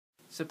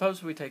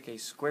Suppose we take a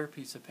square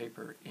piece of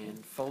paper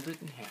and fold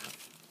it in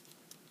half.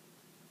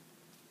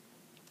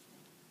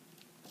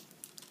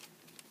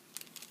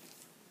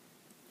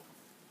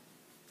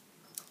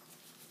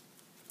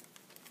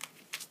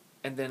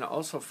 And then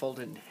also fold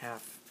it in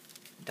half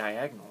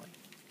diagonally.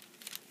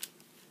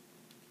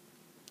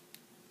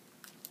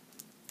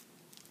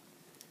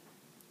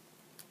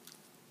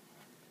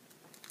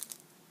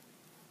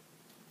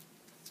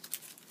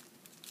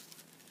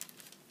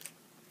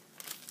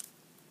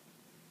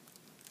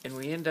 And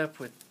we end up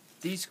with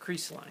these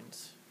crease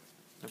lines.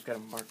 I've got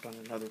them marked on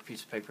another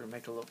piece of paper to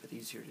make it a little bit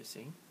easier to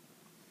see.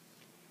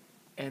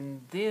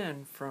 And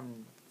then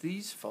from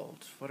these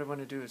folds, what I want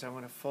to do is I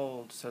want to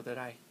fold so that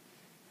I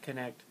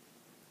connect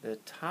the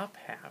top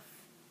half,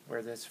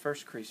 where this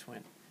first crease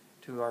went,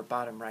 to our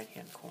bottom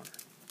right-hand corner.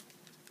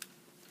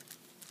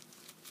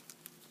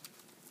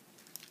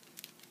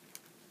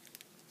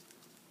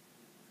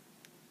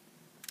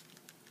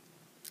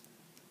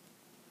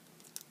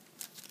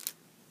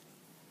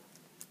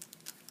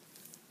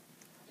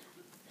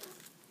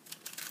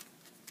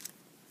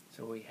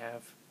 So we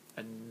have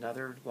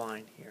another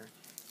line here,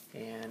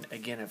 and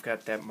again I've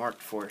got that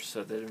marked for us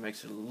so that it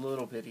makes it a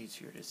little bit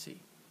easier to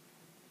see.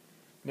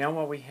 Now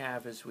what we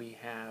have is we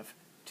have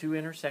two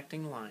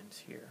intersecting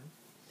lines here,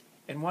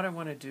 and what I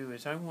want to do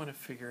is I want to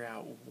figure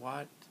out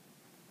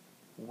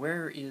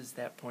where is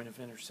that point of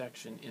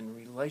intersection in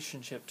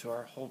relationship to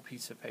our whole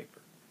piece of paper.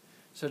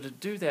 So to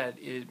do that,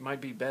 it might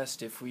be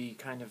best if we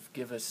kind of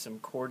give us some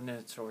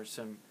coordinates or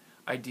some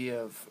idea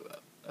of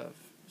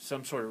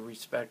some sort of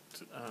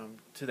respect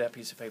to that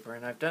piece of paper,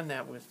 and I've done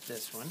that with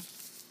this one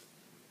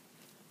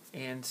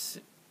and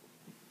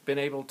been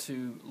able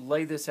to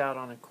lay this out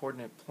on a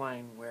coordinate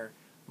plane where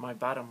my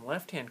bottom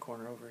left-hand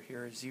corner over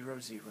here is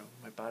 0, 0.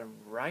 My bottom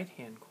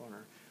right-hand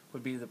corner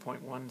would be the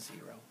point 1, 0.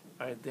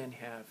 I then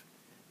have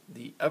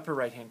the upper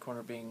right-hand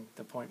corner being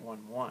the point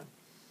 1, 1.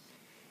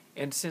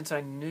 And since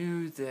I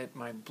knew that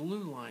my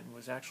blue line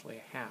was actually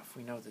a half,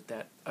 we know that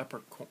that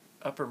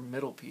upper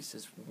middle piece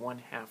is 1/2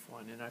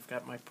 one, and I've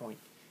got my point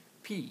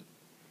P.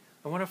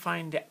 I want to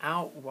find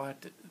out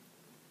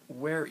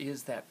where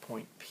is that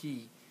point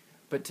P,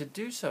 but to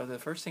do so, the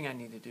first thing I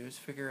need to do is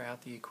figure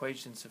out the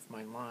equations of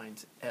my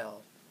lines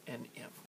L and M.